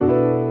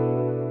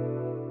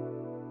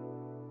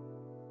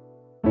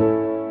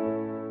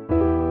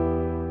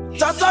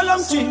Tatala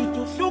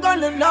mchito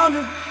hlukane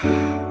nami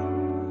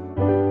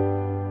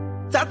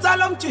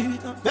Tatala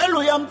mchito vele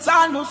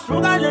uyamthanda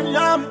uhlukane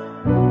nami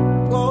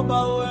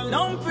Ngoba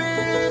wena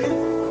ungifile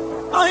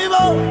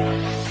Ayibo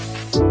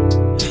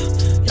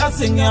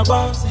Yathi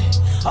ngiyakwazi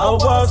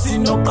awukwazi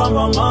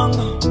noqamba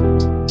manga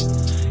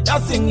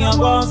Yathi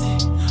ngiyakwazi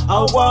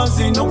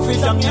awukwazi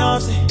nokufihla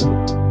ngiyazi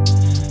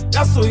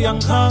Yathi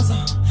uyangikhaza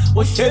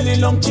uhleli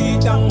lo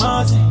mchito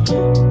ngazi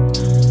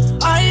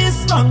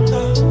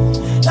Ayisibanga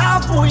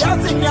lapho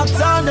yathi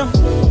ngiyakuthanda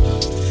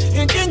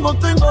Inkinga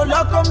ucingo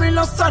lakho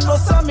mina sithando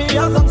sami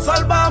yazi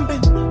ngisalibambe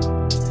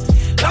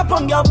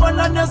Lapho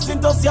ngiyabona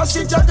nezinto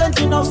siyashintsha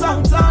endlini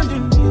awusangithandi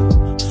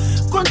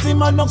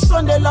Kunzima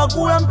nokusondela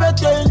kuwe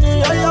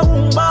empedeni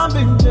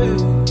ayawungibambi nje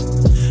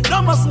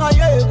Noma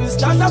singayeki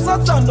isihlahla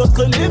sathanda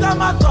ogxilika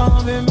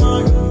amagama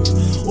manje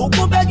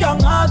Ukubeka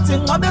ngathi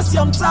ngabe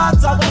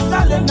siyamthatha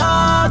kahlale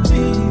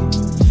nathi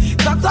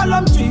Thatha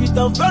lo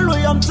mjida vele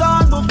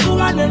uyamthanda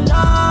uhlukane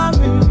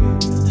nami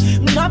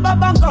Ngaba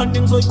bangani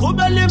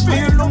ngizoyiqhubela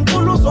impilo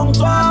uNkulunkulu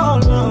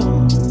uzongithwala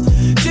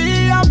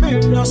Shiya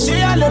mina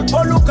shiya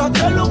lelibhola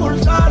ukhathela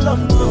ukudlala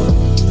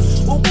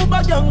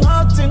Ukuba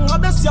ngathi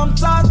ngabe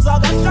siyamthatha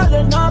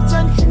kahlale nathi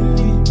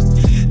endlini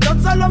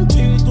Thatha lo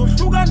mjida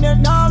uhlukane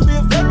nami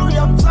vele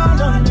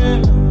uyamthanda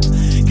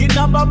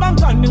Nginaba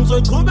bangani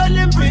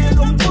ngizoyiqhubela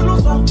impilo uNkulunkulu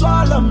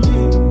uzongithwala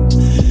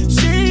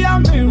Shiya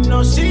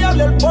mina shiya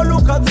lelibhola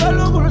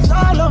ukhathela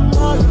ukudlala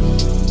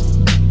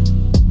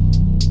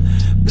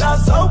Blaq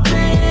so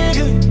big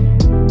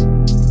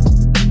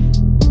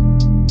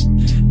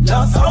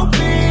Blaq so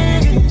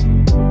big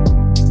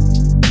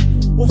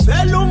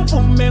Uvela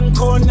umvume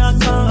ngikhona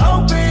cha how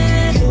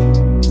big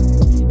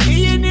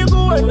Yini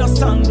kuwe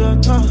nasanga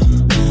cha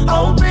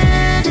how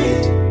big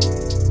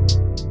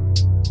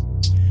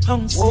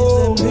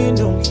Angisize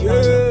Mlindo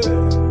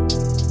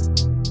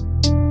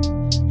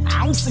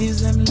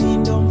Angisize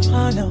Mlindo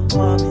mfana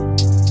wami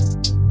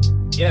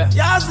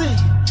Yazi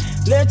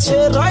Let's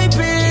right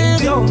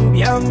big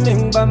Yami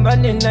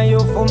ngibambane nayo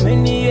for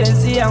many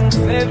years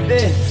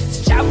yangifebe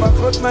Sjava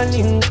Krotman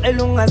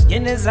ngicela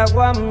ungazigeneza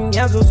kwami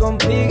ngiyazi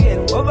uzompike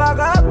ngoba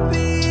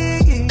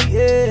kapiki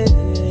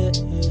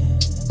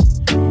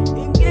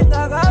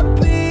Inkinga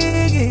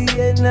kapiki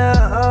yena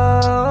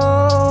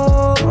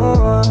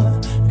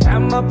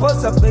Kama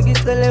posa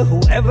bekicele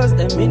whoever's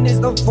the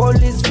minister of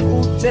police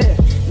futhe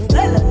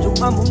Ngicela nje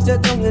umama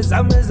umthetho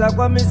ngezameza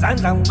kwami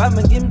izandla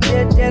ngibambe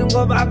ngimthethe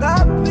ngoba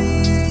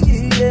kapiki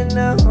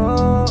Yena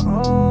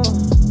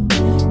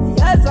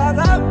Yaza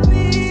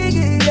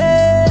kapiki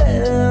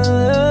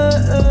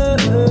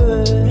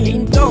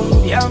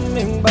Intombi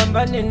yami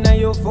ngibambane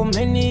nayo for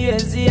many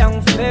years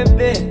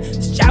yangifebe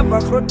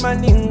Sjava Krotman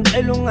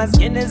ngicela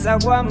ungazigeneza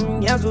kwami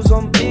ngiyazi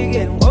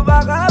uzompike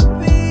ngoba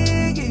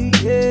kapiki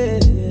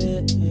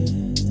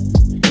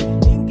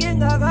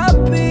Inkinga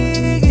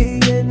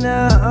kapiki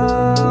yena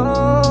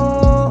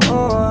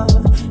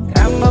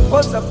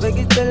Posa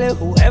bekicele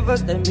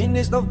whoever's the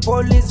minister of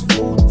police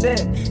futhe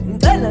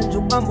Ngicela nje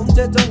umama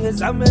umthetho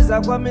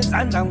ngezameza kwami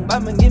izandla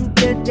ngibambe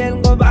ngimthethe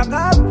ngoba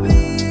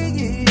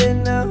kapiki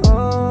yena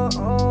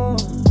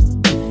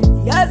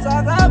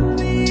Yaza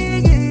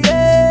kapiki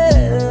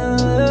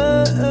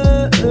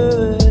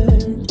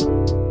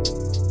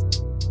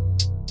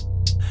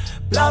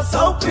Blaq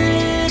so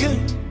big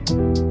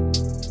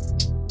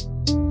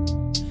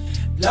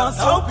Blaq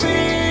so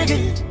big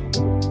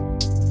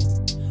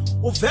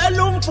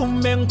Uvela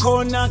umvume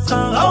ngikhona cha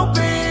how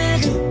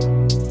big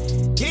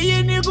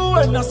Yini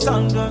kuwe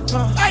nasanga cha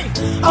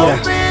how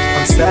big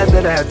I'm sad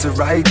that I had to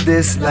write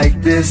this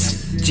like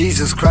this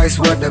Jesus Christ,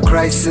 what a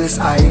crisis.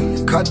 I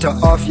cut her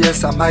off,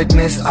 yes, I might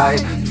miss.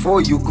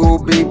 Before you go,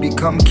 baby,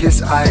 come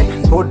kiss.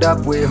 Hold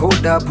up, wait,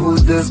 hold up,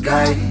 who's this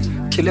guy?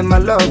 Killing my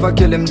love, I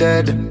kill him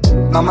dead.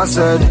 Mama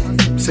said,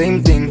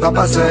 same thing,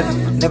 Papa said.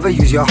 Never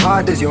use your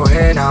heart as your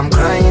head. I'm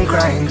crying,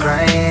 crying,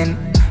 crying.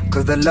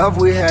 Cause the love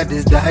we had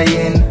is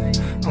dying.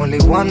 Only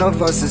one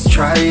of us is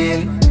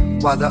trying,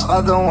 while the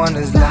other one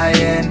is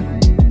lying.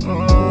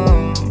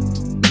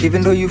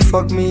 Even though you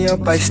fucked me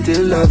up, I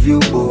still love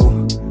you,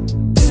 boo.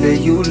 Say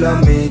you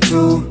love me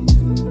too.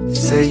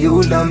 Say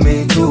you love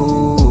me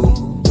too.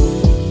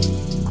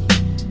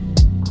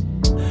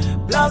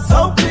 Blaq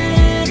so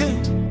big.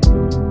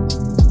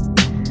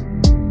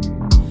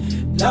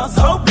 Blaq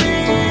so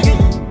big.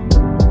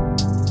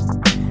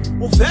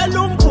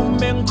 Uvela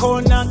umvume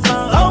ngikhona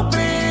cha how big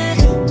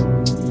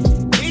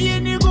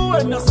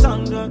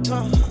Nasanga ka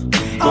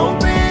how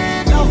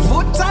big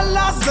Navuta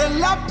lase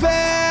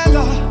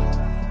laphela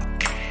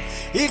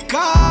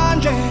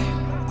Ikande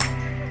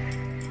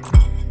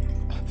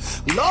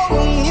Lo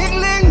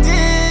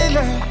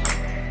ngilindile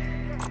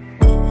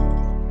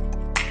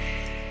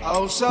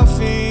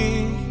Awusafi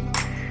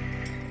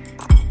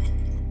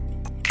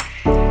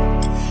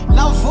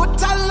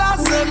Navuta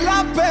lase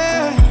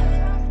laphela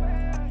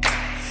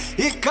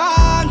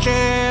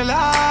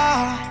Ikandlela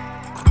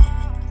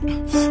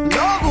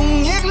Loku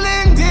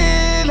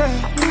ngikulindile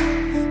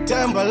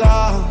Themba la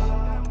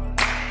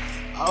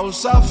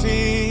Awusafi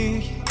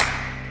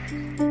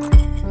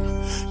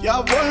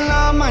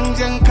Yabona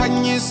manje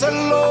ngikhanyisa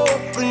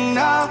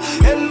elogcina,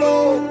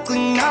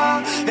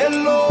 elogcina,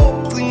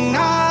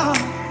 elogcina.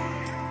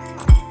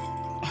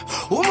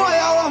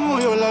 Umoya wami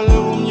uyolale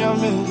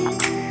umnyame,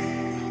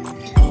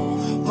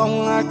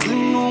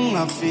 mawungagcina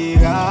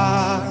ungafika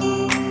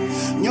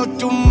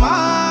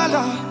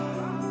ngiyotumala.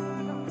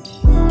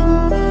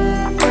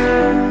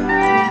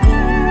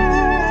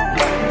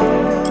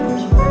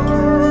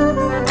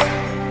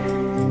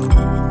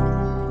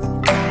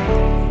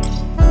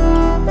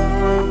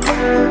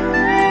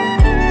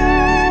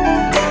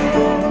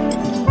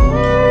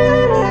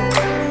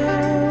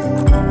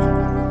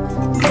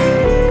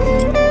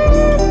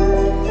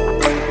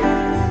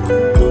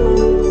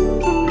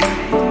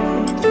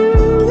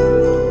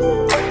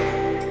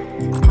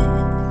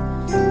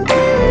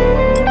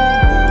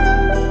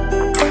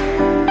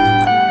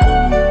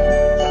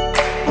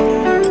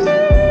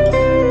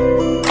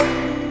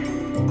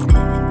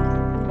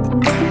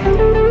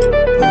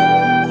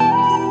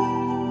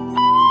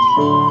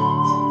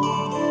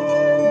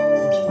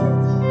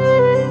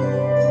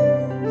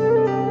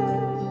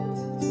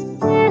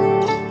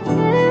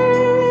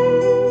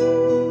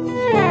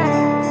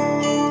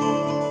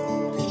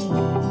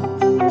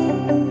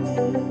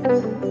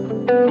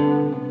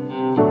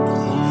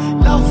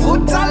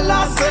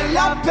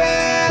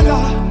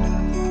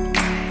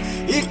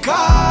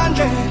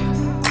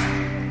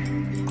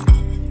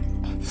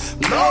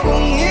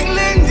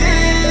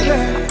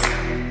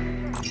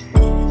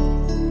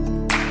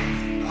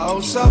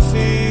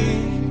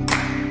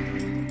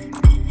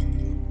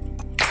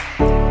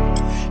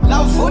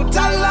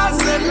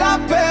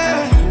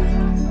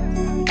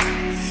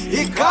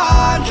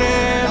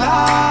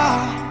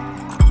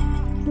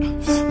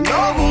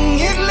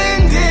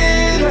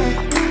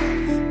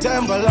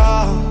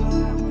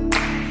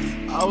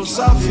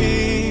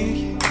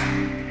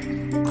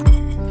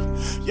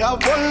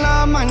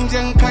 Yabona manje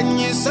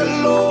ngikhanyisa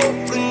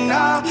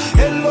elogcina,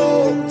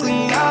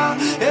 elogcina,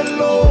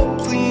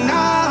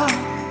 elogcina.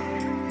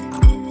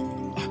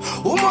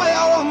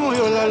 Umoya wami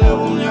uyolale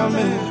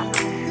umnyame,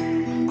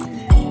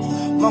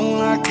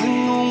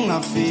 mawungagcina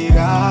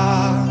ungafika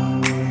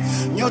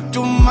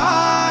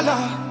ngiyotumala.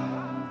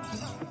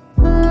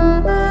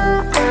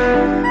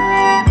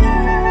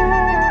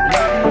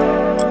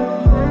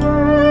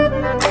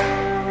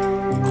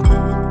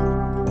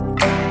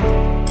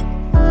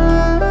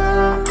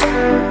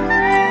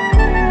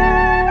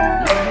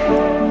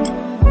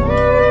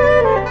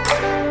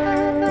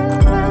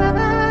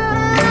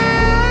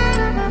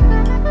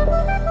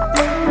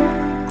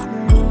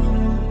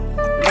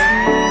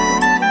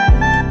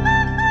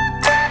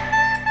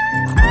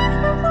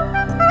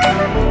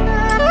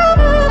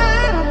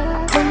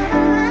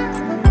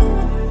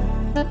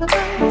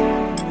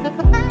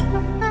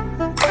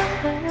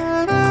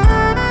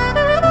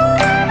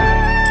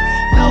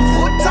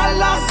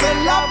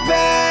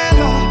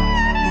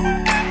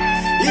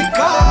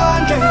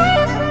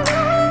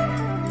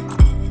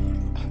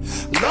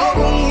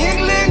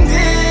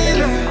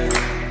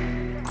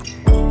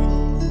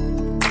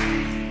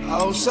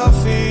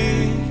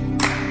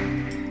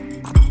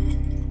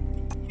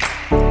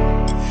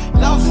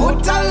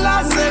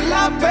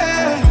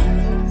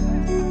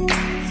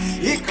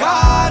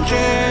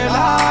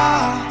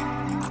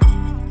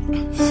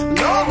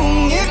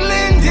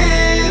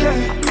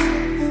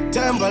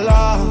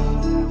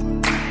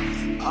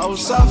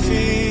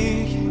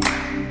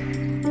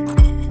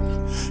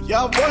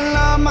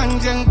 Yabona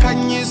manje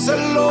ngikhanyisa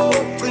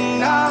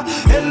elogcina,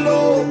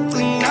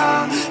 elogcina,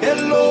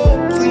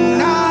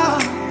 elogcina.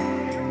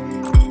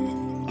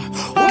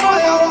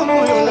 Umoya wami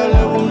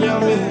uyolale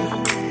umnyame,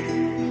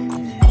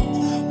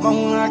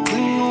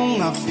 mawungagcina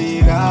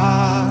ungafika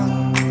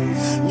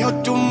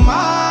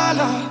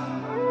ngiyotumala.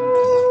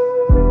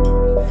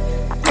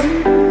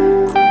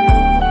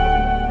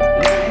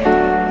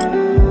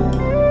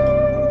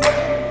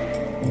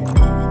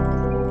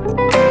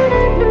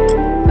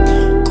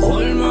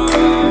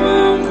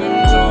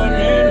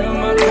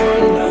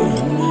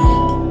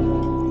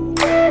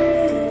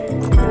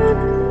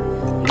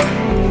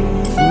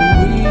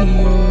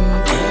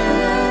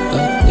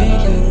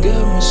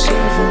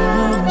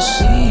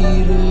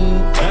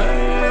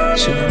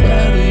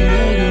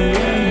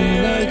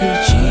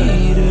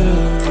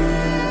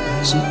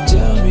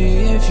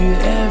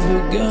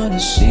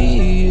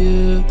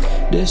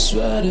 That's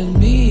what I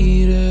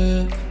need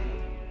her,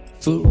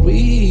 for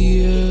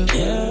real.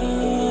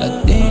 I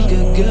think I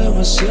got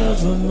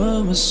myself a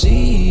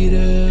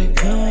mamacita,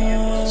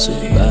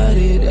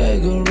 somebody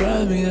that gon'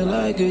 ride me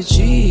like a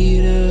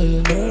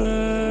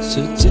cheetah.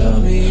 So tell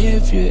me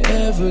if you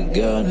ever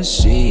gonna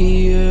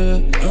see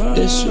her.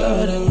 That's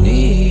what I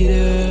need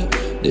her.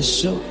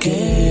 That's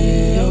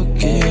okay,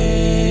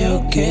 okay,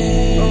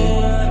 okay.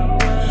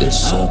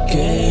 That's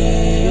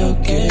okay,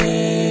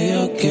 okay,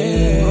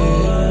 okay.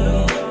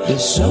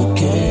 It's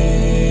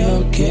okay,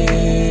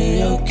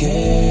 okay,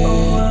 okay.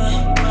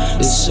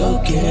 It's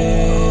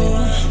okay,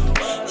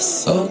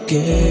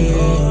 okay.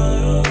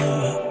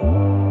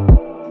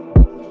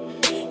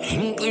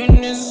 And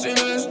goodness,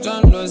 it's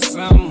done with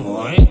some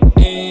way.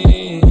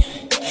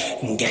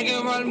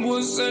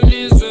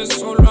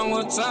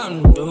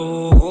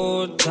 Thando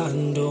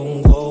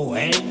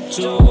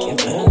ngowethu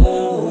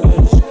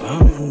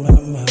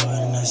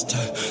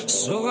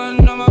suka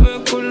noma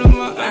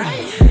bekhuluma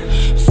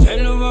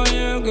fela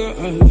ubayeke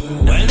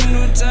wena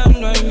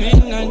uthandwa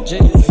mina nje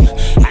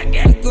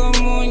akekho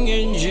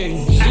omunye nje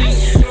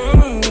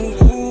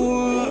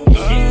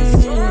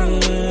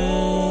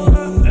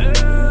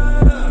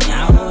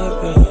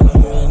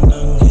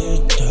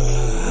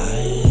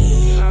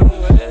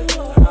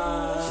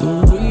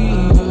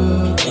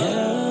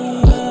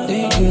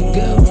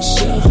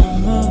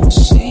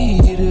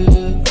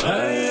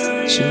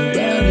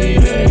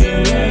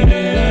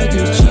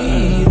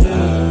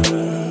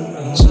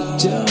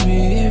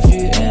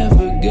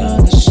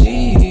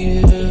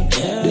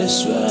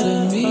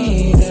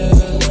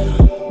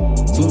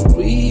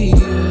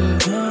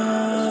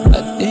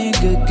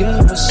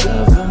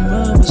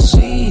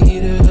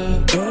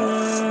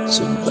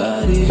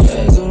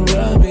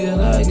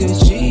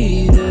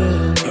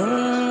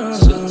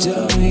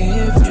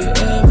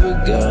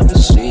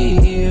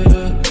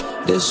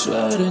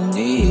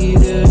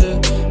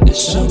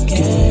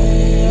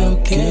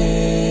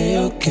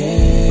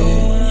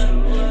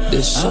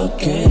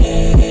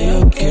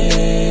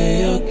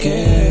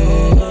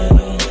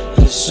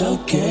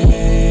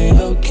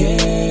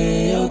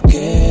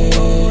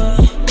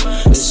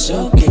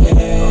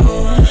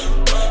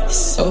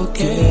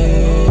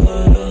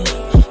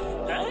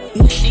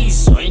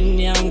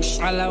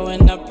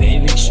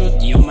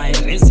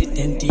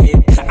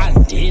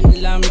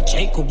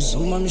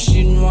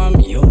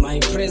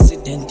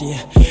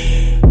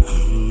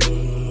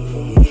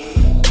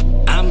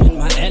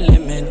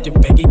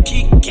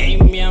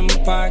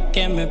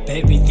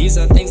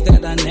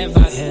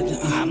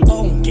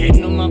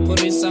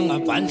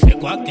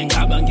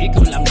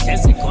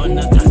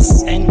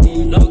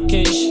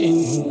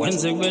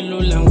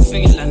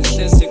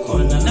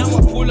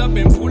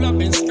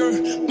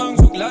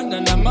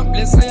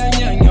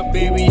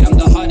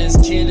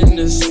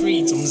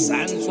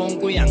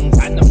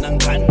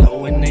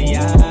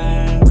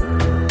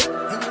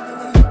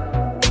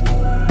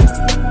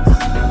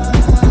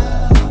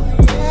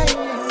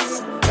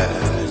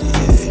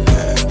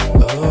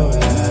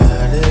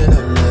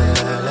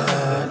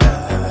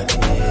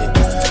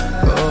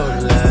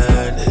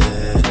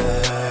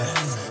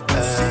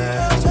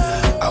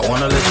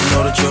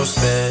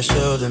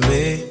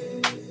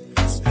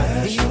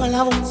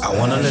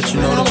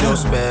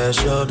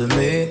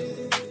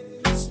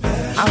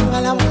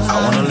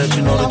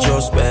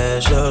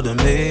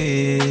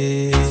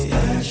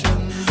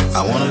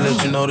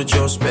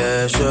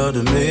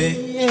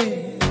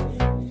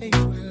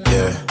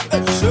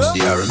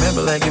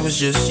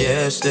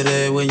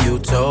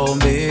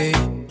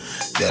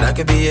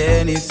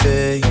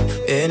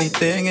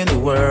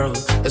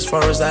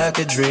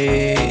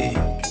Dream.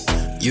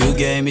 You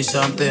gave me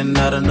something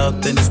out of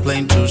nothing, it's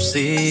plain to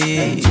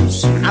see.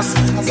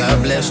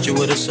 God blessed you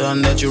with a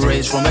son that you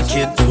raised from a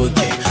kid to a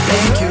king.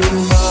 Thank you,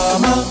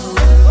 mama.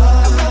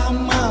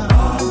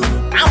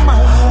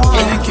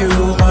 Thank you,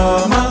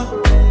 mama.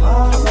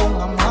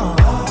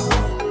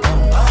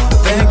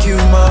 Thank you,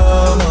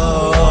 mama.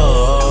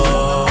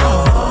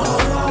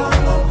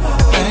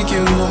 Thank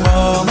you,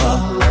 mama.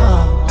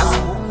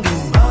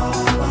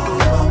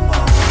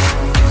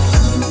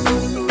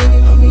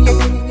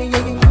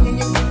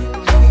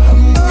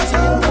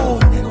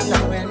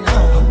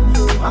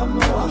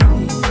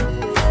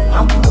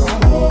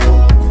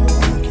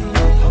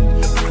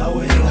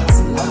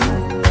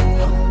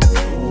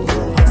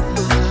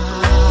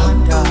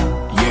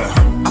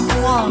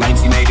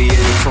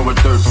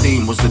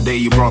 Was the day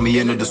you brought me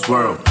into this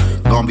world.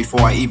 Long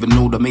before I even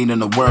knew the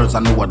meaning of words,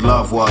 I knew what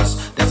love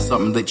was. That's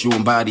something that you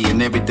embody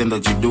in everything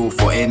that you do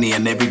for any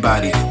and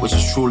everybody, which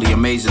is truly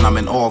amazing. I'm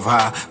in awe of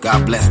how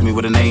God blessed me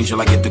with an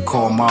angel I get to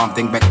call mom.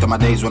 Think back to my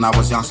days when I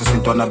was young, so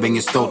sinto na being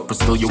stoked. But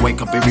still you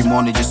wake up every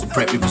morning just to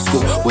prep me for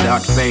school.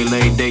 Without fail,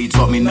 every day you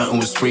taught me nothing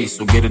was free.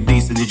 So get a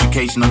decent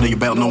education under your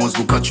belt, no one's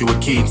gonna cut you a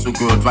key. Took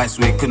your advice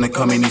where it couldn't have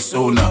come any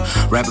sooner.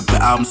 Wrap up the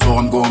album, so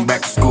I'm going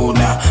back to school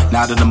now.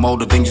 Now that I'm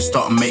older, things just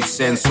start to make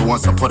sense. So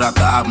once I put out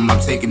the album, I'm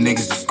taking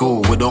niggas to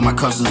school with all my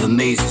cousins and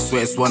nieces. I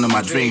swear it's one of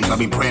my dreams. I've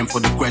been praying for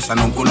the grace. I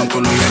know kulo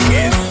young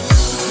is.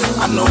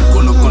 I know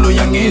kulo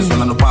young is.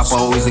 When the papa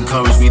always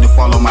encouraged me to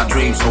follow my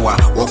dreams. So I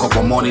woke up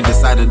one morning,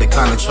 decided to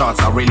climb the charts.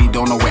 I really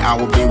don't know where I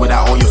would be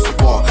without all your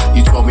support.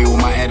 You told me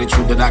with my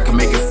attitude that I can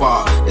make it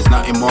far. There's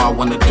nothing more I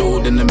wanna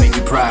do than to make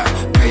you proud.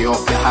 Pay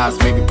off the house,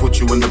 maybe put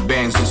you in the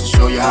bands just to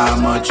show you how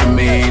much you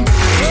mean.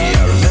 Yeah,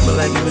 I remember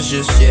like it was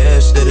just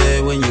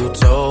yesterday when you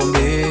told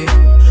me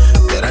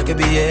that I could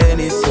be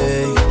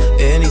anything,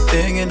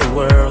 anything in the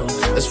world,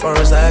 as far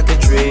as I could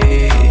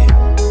dream.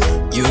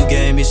 You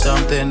gave me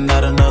something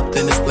out of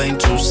nothing, it's plain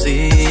to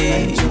see.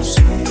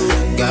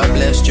 God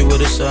blessed you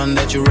with a son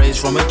that you raised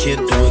from a kid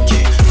to a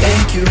king.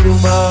 Thank you,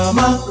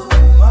 mama.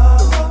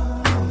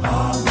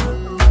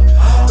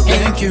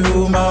 Thank you,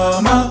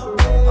 mama.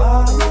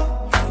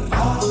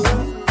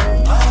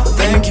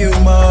 Thank you,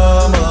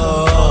 mama.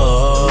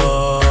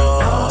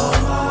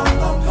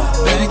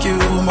 Thank you,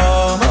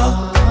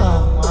 mama.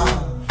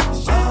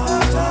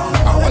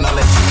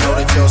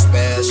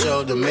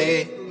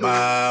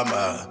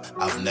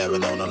 I've never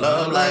known a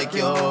love like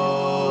yours.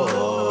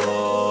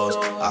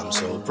 I'm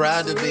so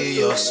proud to be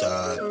your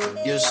son.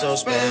 You're so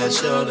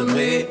special to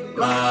me,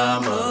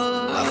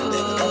 mama. I've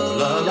never known a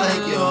love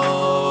like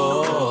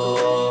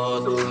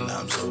yours. And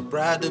I'm so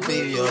proud to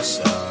be your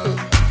son.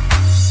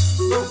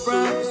 So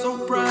proud, so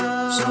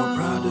proud. So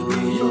proud to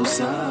be your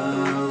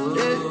son.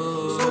 Yeah.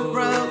 So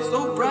proud,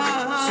 so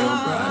proud. So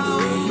proud to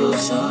be your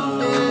son.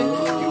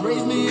 Yeah. You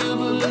raised me a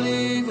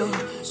believer.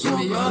 Give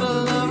me all the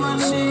love I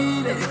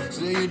needed.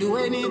 So you do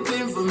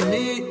anything for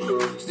me.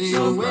 So you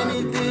do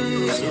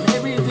anything and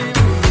everything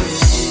for me.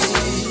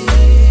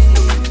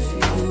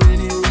 You do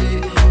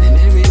anything and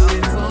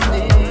everything for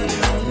me.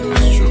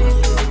 That's true.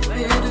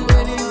 You do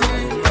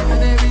anything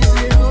and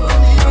everything for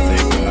me. I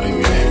thank God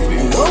every day for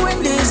you. Oh, in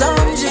this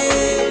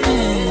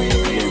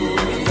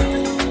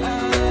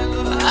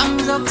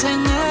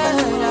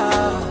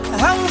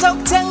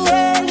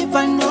Hangzokutengela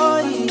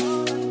ipanoi,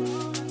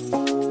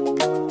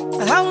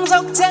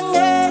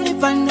 hangzokutengela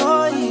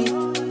ipanoi,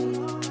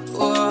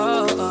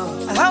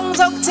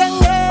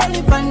 hangzokutengela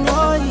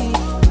ipanoi,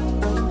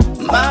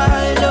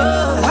 my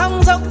love,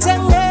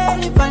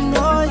 hangzokutengela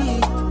ipanoi,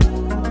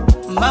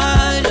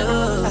 my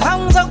love,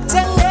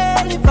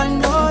 hangzokutengela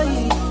ipanoi,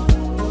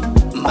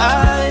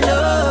 my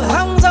love,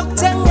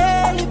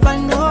 hangzokutengela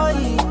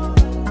ipanoi,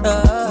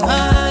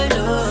 my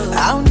love. I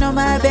know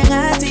my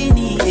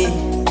bengatini.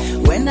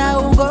 When I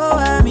go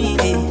a me,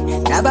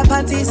 Naba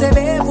Panti se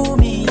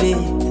bevumile,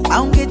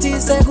 Aunque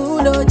se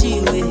gulo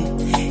jiwe,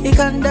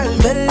 Ikandal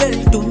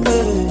bel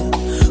tumbe,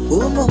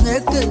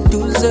 Umongeke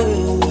tuze,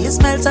 You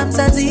smell some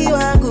sazi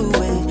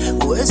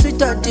waguwe, We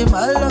sweet at him,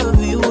 I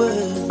love you.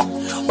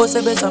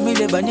 Osebe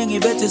samile banyengi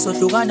beti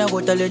sohlukana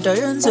kodwa lenta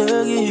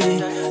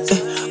yenzeki.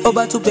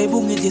 Oba tupe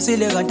bungi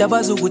disile kanta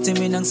bazukuthi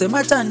mina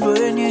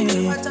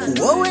ngisemathandweni.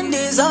 Wo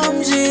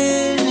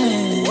indizamjini,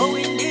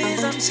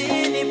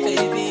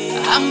 baby.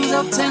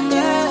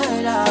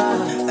 Hangzokutengela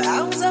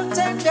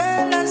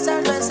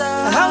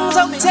sana.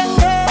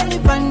 Hangzokutengela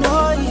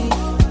ipanoi,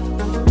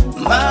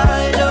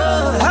 my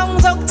love.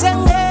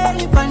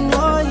 Hangzokutengela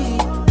ipanoi,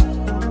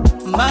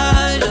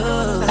 my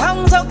love.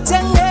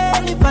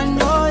 Hangzokutengela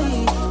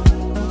ipanoi,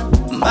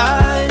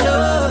 my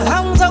love.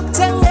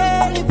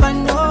 Hangzokutengela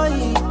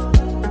ipanoi,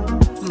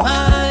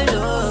 my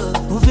love.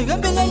 Ufika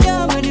mbele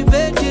yami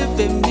nibethe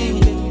bembi.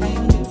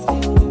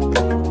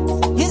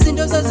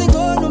 Izinto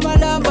zazingona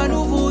umalamba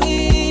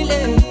nuvuyile.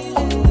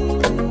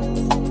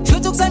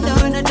 Shuthi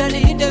kusandana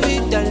dali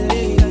David.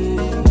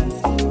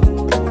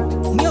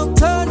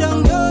 Ngiyokuthanda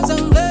ngiyoza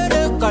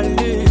ngibele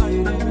kale.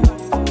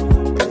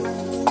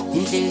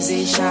 Inhliziyo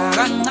ishaya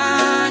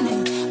kancane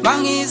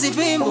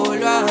mangiziphimbo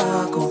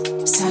lwakho.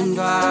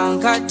 Sithandwa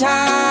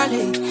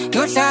ngikhathale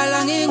ngiyohlala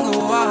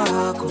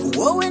ngingowakho.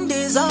 Wo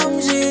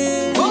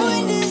indizamjini,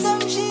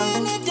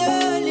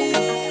 dali.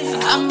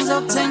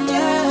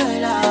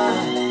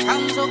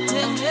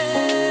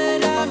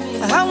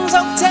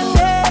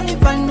 Hangzokutengela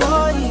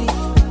ipanoi,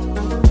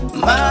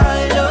 my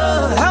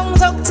love.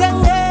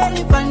 Hangzokutengela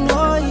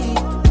ipanoi,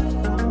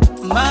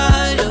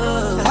 my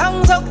love.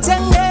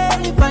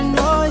 Hangzokutengela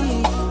ipanoi,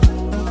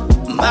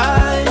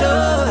 my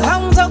love.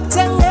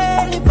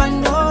 Hangzokutengela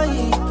ipanoi,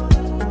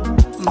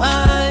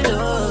 my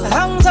love.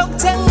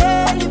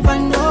 Hangzokutengela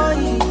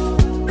ipanoi,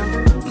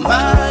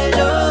 my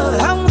love.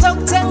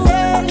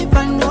 Hangzokutengela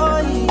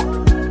ipanoi,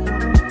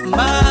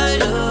 my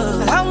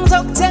love.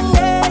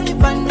 Hangzokutengela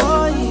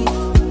ipanoi,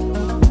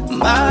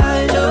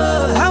 my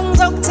love.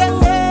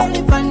 Hangzokutengela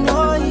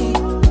ipanoi,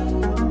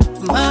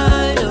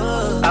 my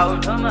love.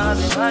 Awutoma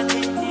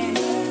bemajini,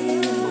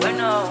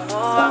 wena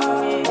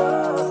ungowami.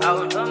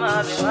 Awutoma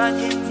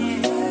bemajini,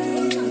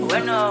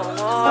 wena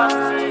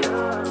ungowami.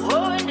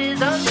 Oh,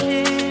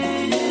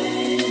 indizamjini,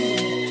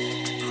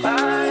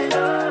 my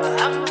love.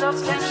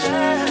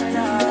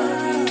 Hangzokutengela,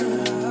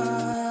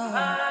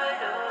 my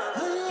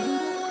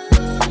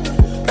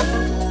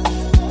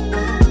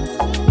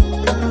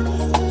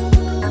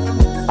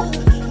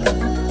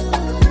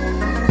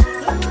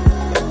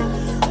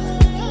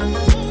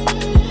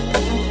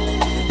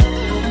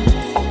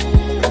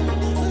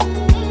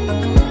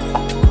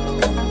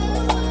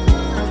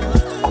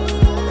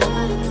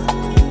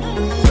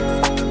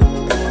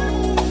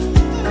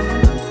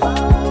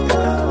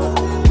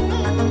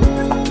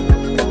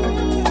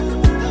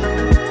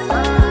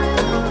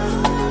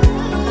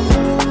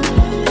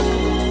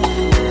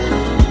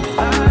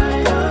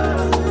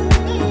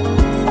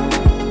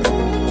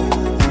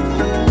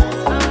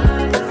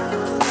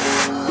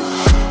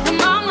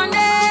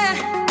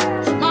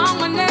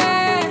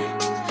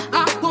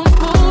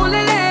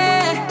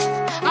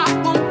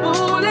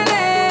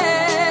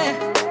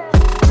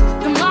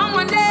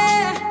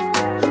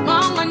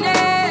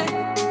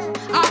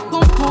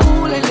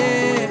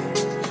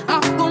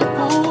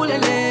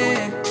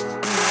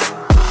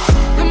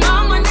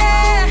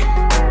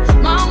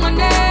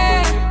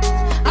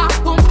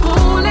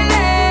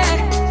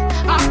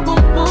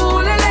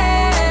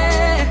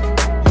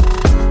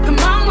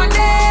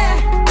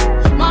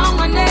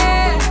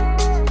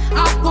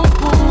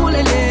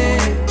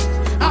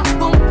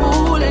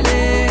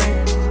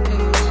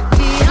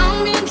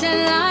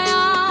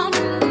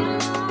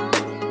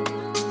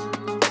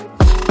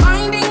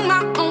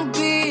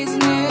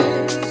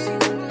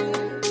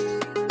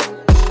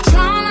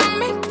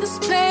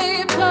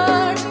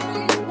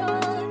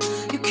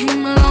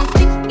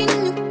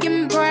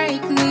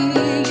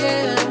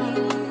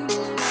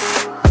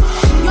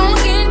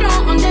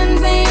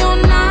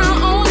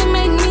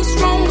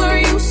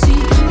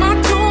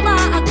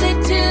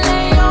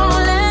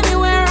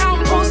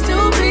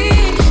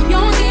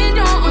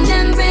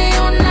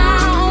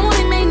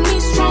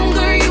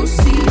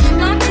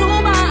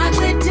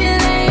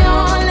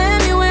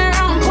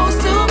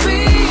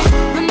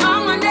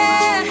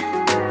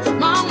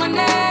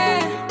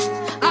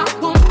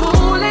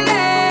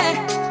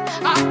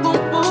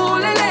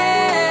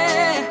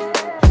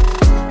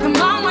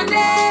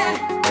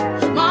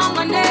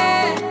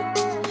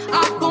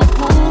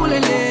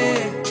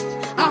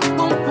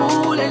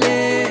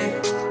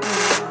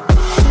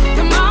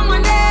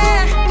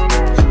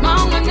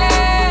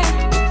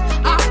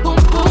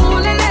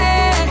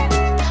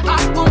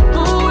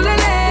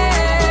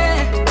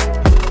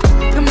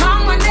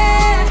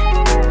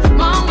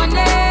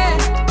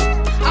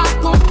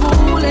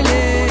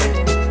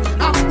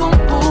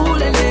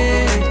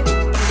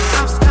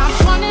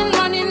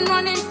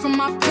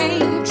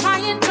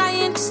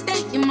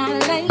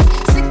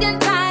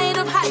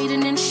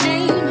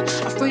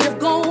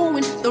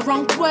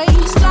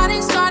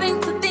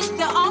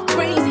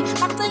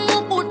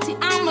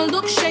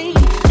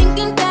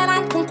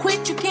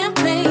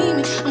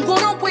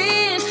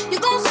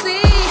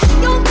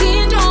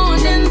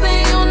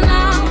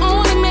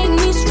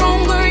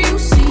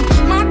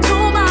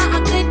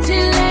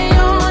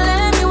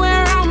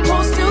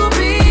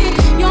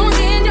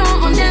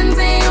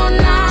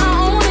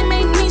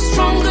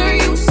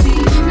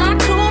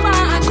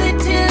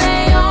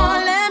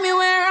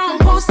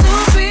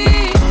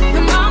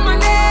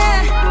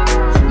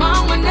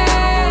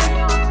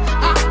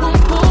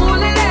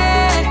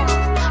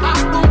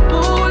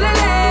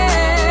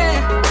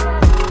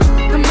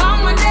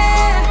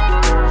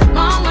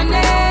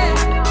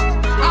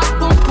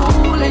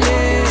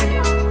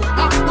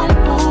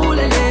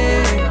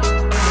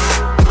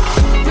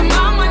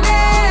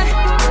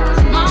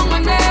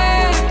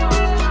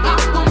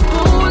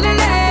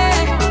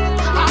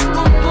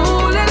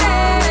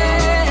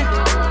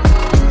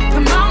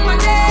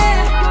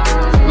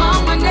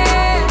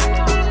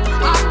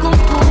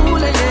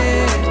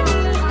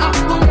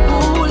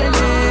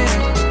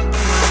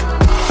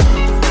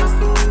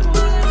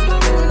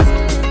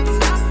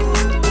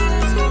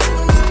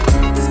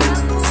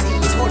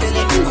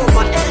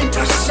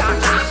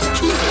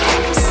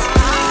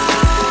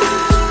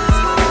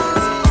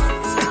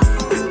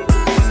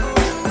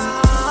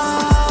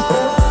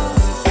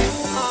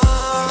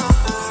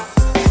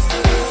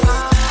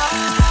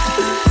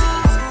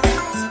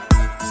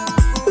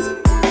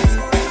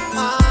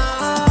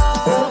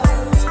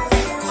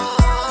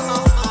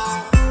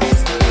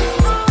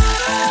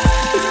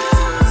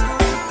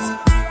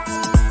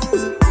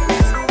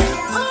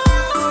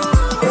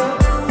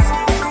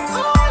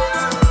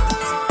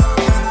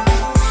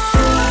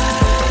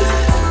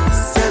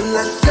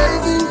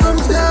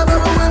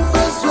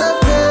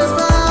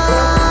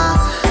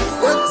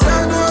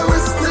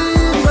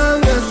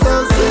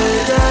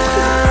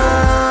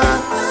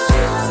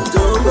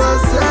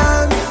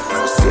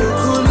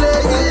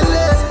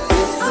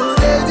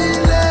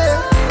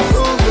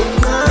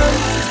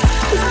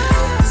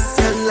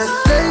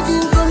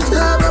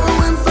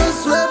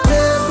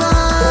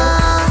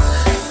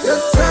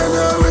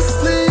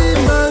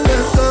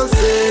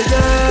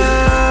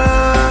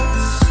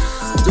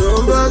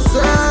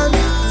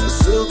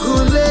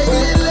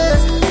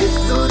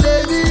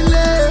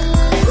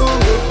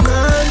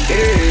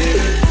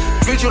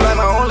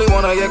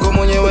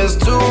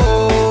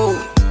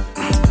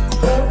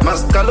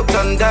looked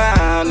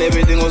undone,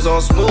 everything was all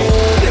smooth,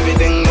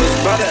 everything was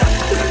butter.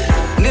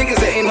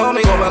 Niggas ain't on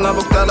me, ngoba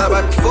nabukudala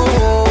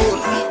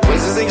bakufuna.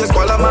 Wenzizike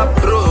skwala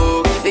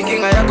mabro,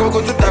 inkinga yakho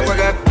ukuthi udakwa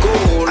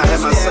kakhulu. I had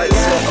my sights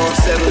set on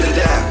settling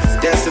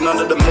down, dancing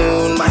under the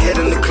moon, my head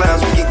in the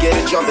clouds. We could get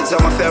it jumping, tell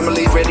my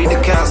family ready to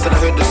count. Said I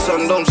heard the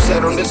sun don't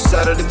set on this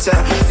side of the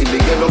town. They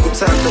big local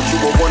time that you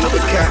were one of a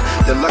kind.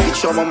 The lucky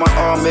charm on my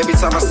arm every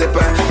time I step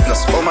out.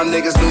 Plus all my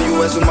niggas knew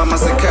you as umama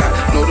seka.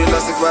 No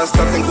realistic was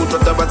nothing good for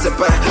the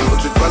batepa.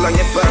 But we call on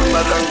your family,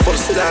 I for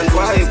stand.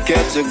 Why you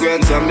get to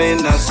grant I mean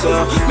that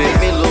so make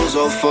me lose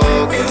all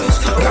focus.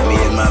 Got me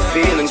in my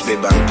feelings,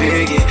 babe, I'm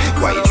piggy.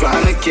 Why you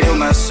trying to kill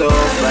my soul,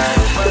 man?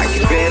 I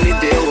can barely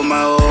deal with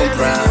my own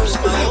problems.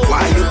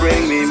 Why you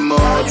bring me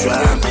more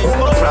drama?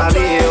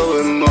 Probably heal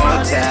with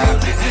more time.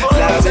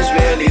 Love is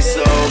really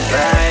so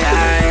bad.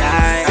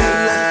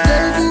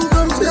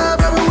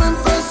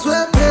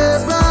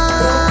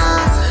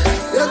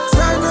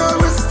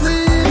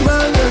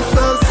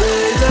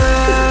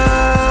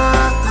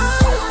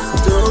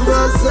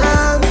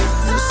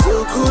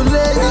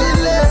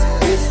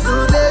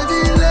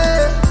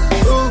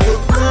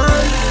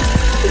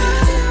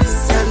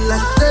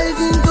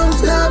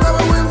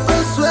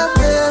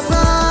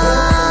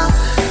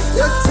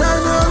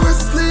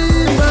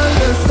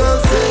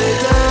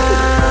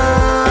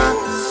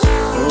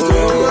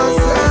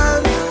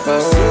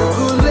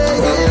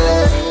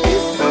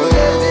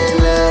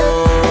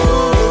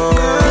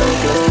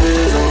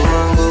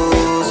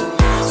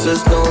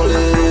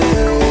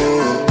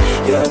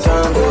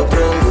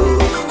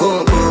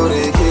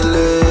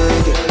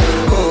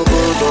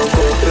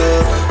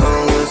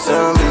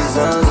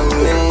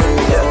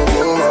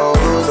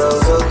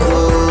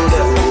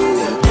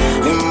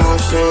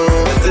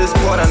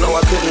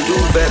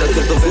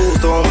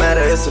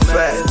 It's a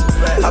fact.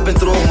 I've been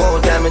through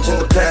more damage in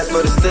the past,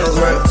 but it still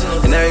hurts.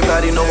 And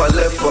everybody know I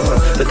live for her.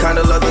 The kind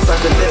of love that's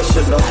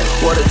unconditional.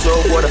 What a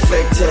joke, what a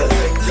fake tale.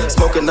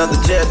 Smoke another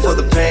jet for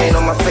the pain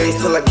on my face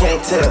till I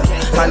can't tell.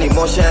 I need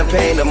more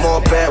champagne and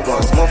more bad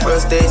ones. More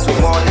first dates with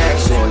more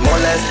action. More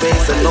last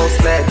space and no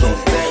slacking.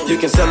 You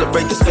can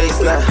celebrate the space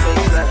now.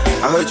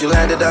 I heard you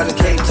landed out in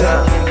Cape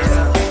Town.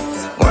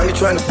 Why you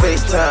trying to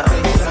FaceTime?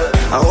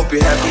 I hope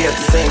you're happy at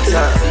the same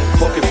time.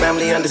 Hope your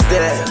family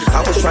understand.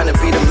 I was trying to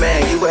be the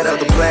man, you had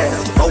other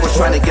plans. Always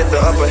trying to get the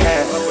upper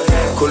hand.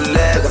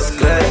 Colegas,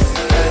 glad.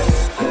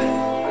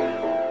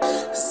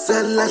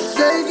 Sala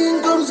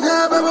shaking comes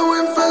gaba, but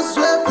when first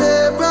we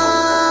paper.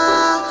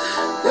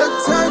 Your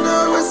time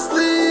always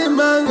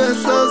manga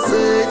so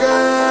sega.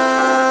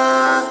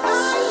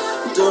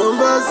 Don't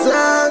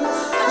basan,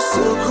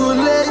 so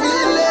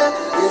kulegile,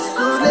 it's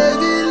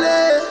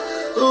kulegile.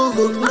 Oh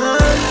good man.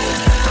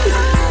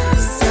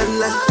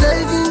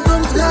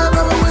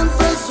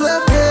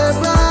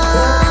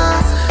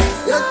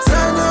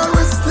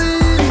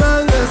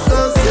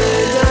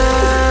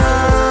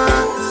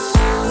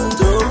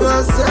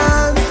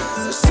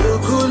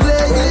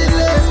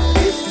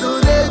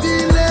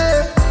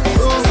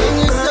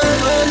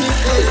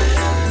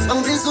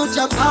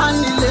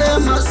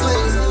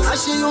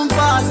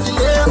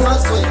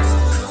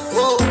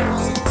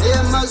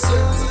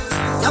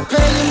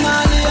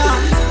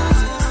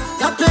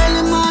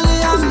 Yapeli mali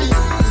yami.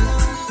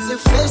 The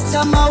first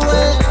time I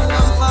went,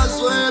 I'm fast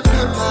way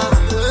paper.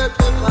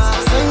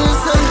 Singing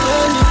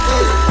sengweni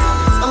pay.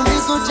 I'm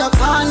bizo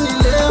Japan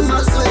ile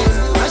maswe.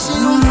 Ashi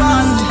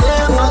umbasi ile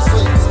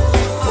maswe.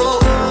 Oh,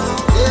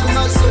 ile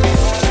maswe.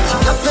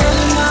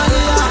 Yapeli mali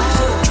yami.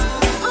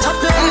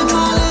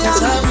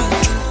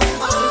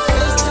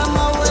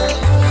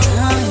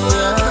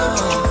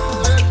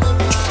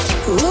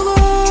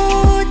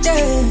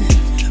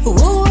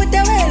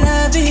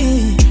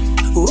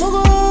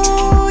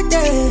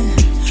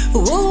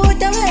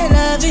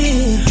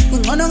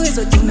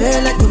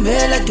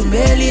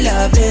 Tumeli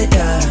la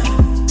beta.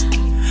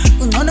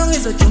 Ungono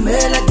ngizo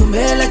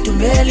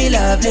tumeli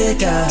la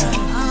beta.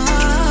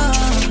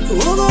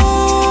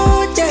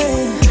 Ugote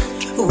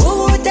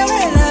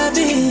wela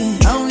bi.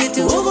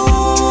 Aungithi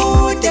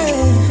ugote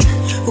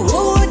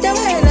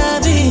wela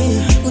bi.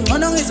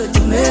 Ungono ngizo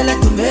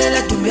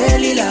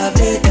tumeli la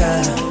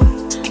beta.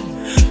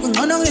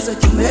 Ungono ngizo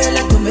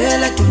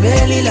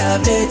tumeli la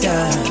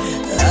beta.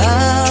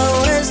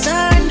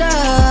 Wesanda.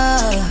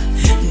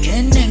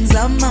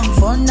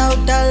 Mfana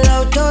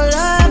utala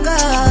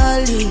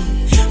utolakali.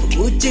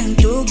 Uthi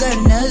ngituka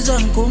nezo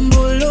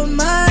nkumbulo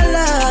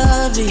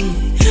malavi.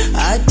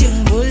 Athi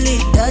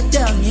ngibuli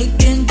data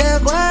ngikinte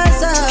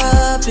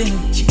kwasapi.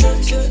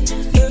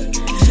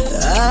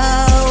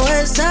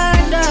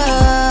 Wesanda.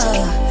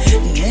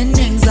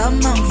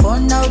 Ngizama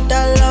mfana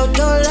utala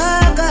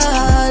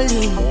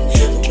utolakali.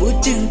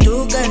 Uthi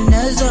ngituka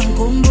nezo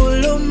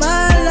nkumbulo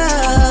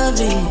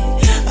malavi.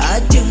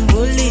 Athi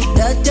ngibuli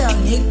data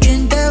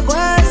ngikinte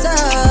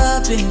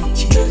kwasapi.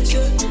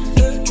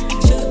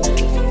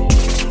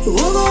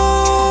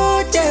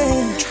 Ugote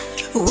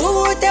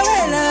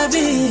wela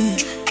bi.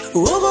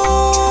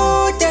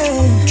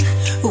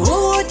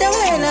 Ugote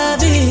wela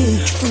bi.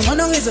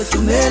 Ungono ngizo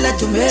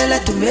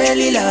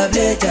tumeli la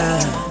beta.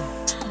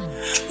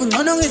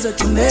 Ngono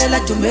ngizothumela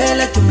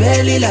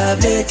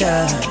love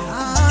letter.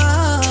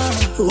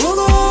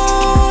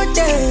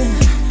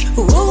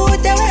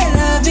 Ukude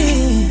wena vi,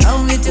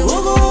 awungithi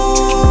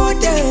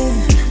ukude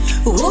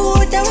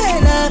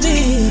wena vi.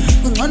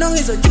 Ngono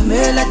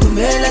ngizothumela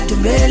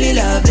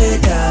love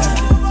letter.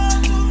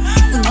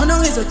 Ngono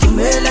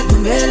ngizothumela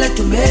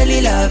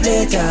love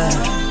letter.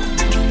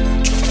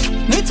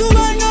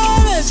 Mithuba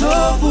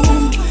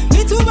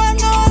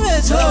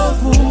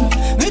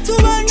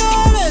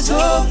nobe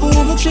zofu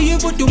mukushiya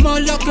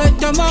ibudumala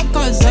keta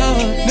makaza.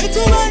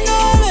 Mithuba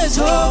nobe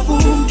zofu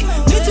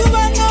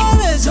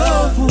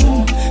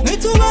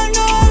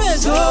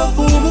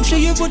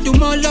mukushiya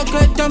ibudumala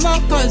keta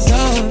makaza.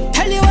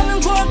 Haliwa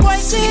ngokwa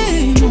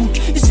isimo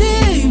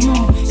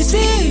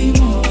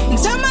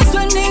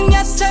ngisamazweni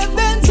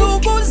ngiyasebenza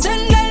ukuze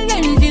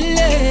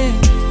ngilalendile.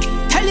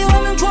 Haliwa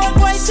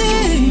ngokwa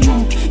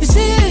isimo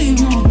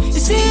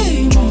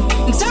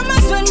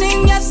ngisamazweni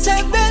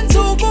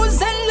ngiyasebenza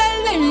ukuze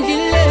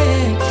ngilalendile.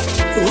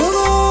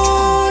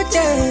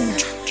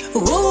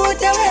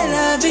 Ukude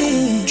wena vi,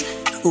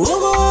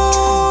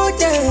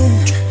 ukude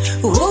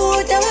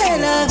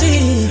wena vi.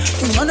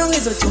 Ngono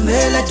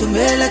ngizothumela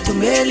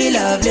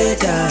love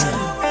letter.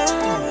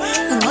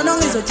 Ngono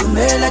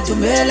ngizothumela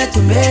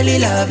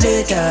love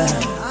letter.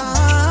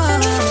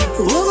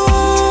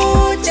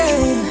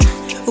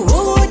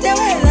 Ukude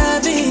wena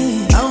vi,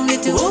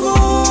 awungithi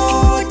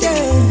ukude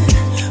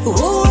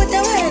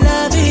wena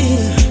vi.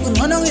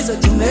 Ngono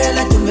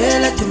ngizothumela love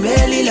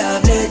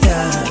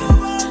letter.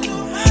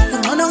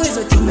 Ngono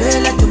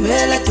ngizothumela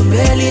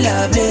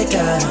love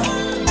letter.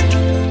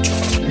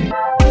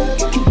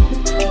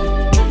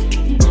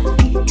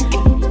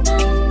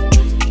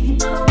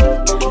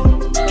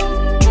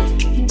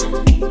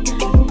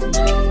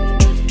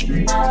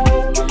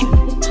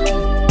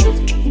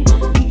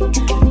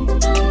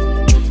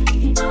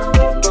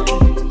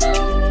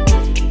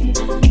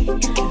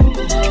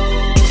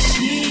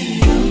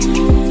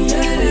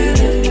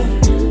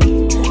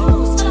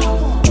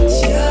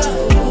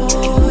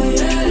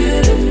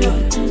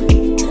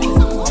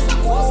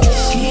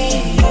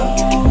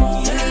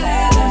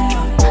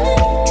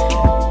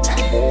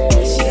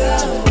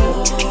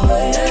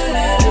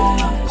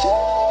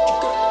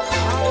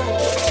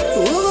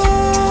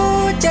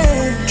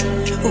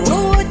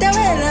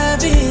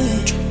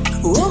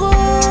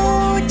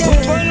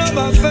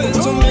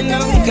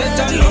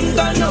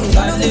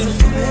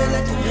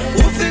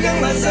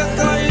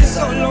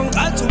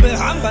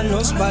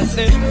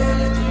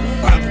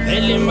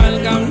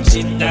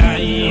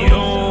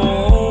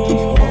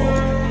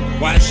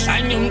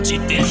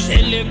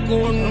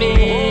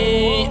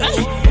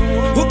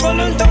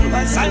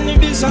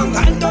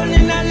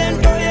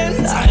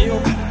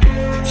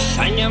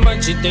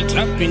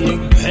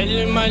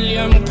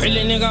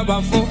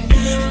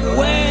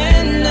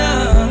 Wena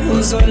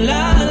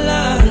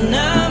uzolala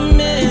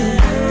nami,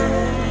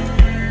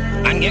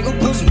 angeke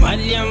uphuze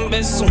imali yami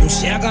bese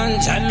ungishiya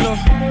kanjalo.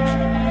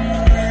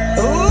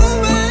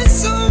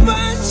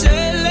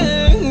 Ubesubashele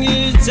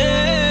ngithe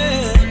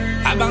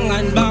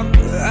abangani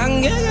bakho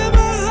angeke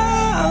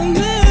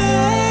bahambe.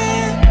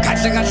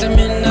 Kahle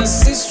mina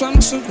siswa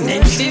msuku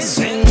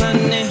nenhliziyo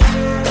encane.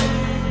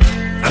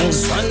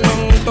 Angizwani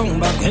nomuntu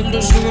ongibakhela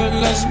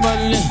ushukela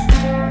sibale.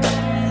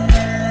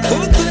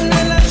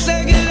 Ugcinela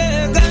hlekile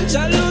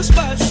kanjalo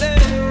usibahle.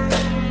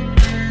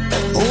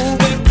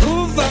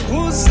 Ubekuva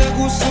kuze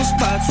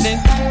kususibahle.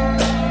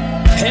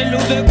 Hello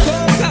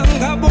bekhokha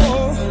ngabo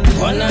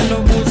bona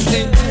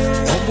lobuhle.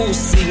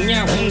 Obusinya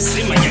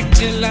umsima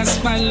yakutshela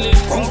sibale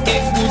konke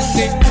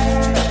kuhle.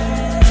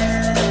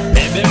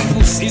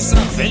 Bebempusisa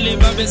vele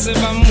babe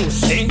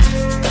sebamuhle.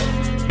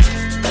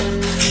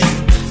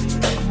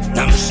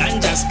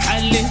 Namhlanje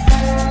asikhali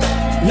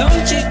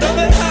nomjito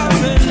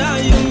behambe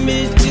naye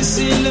umithi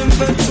sile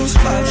mfethu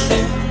sibahle.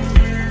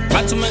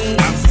 Bathi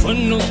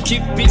mengafuna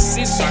ukhipha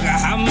isizwe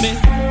akahambe.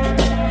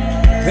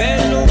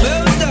 Vele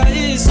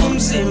ubewudayisa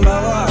umzimba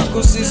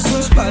wakho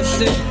sisu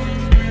sibahle.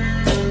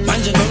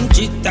 Manje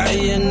nomjita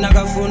yena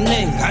akafuna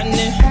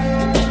ingane.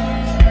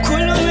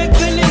 Khuluma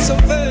iqiniso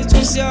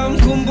mfethu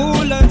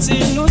siyamkhumbula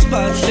thina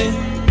usibahle.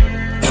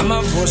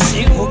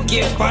 Amavoshi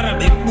okuye para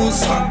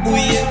bekubuzwa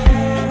kuye.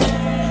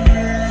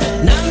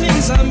 Nami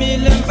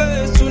ngizamile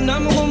mfethu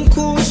nami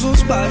kumkhuzu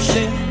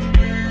usibahle.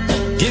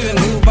 Ngibe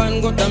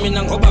ngubani kodwa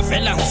mina ngoba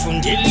vela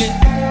ngifundile.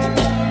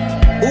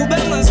 Ube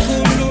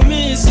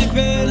ngasikhulumisi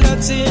phela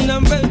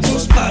thina mfethu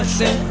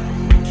usibahle.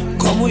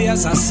 Ngoba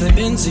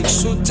uyazasebenza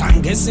ikusutha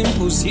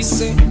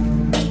ngesimpuzise.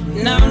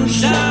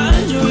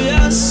 Namhlanje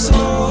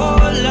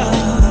uyasola.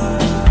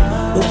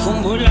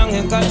 Ukhumbula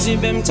ngenkathi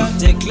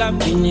bemthatha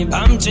eklabini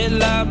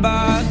bamtshela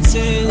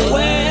bathe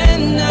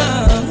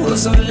wena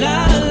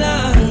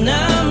uzolala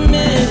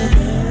nami.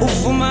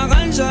 Ufuma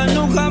kanjani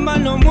ukuhamba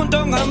nomuntu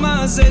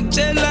ongamazi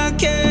ekutshela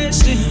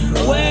keshi.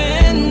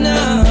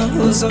 Wena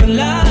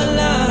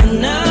uzolala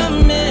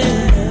nami.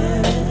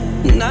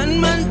 Nani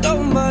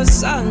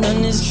mantombazana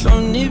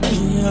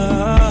nisihlonipha.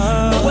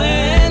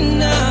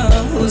 Wena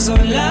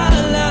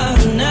uzolala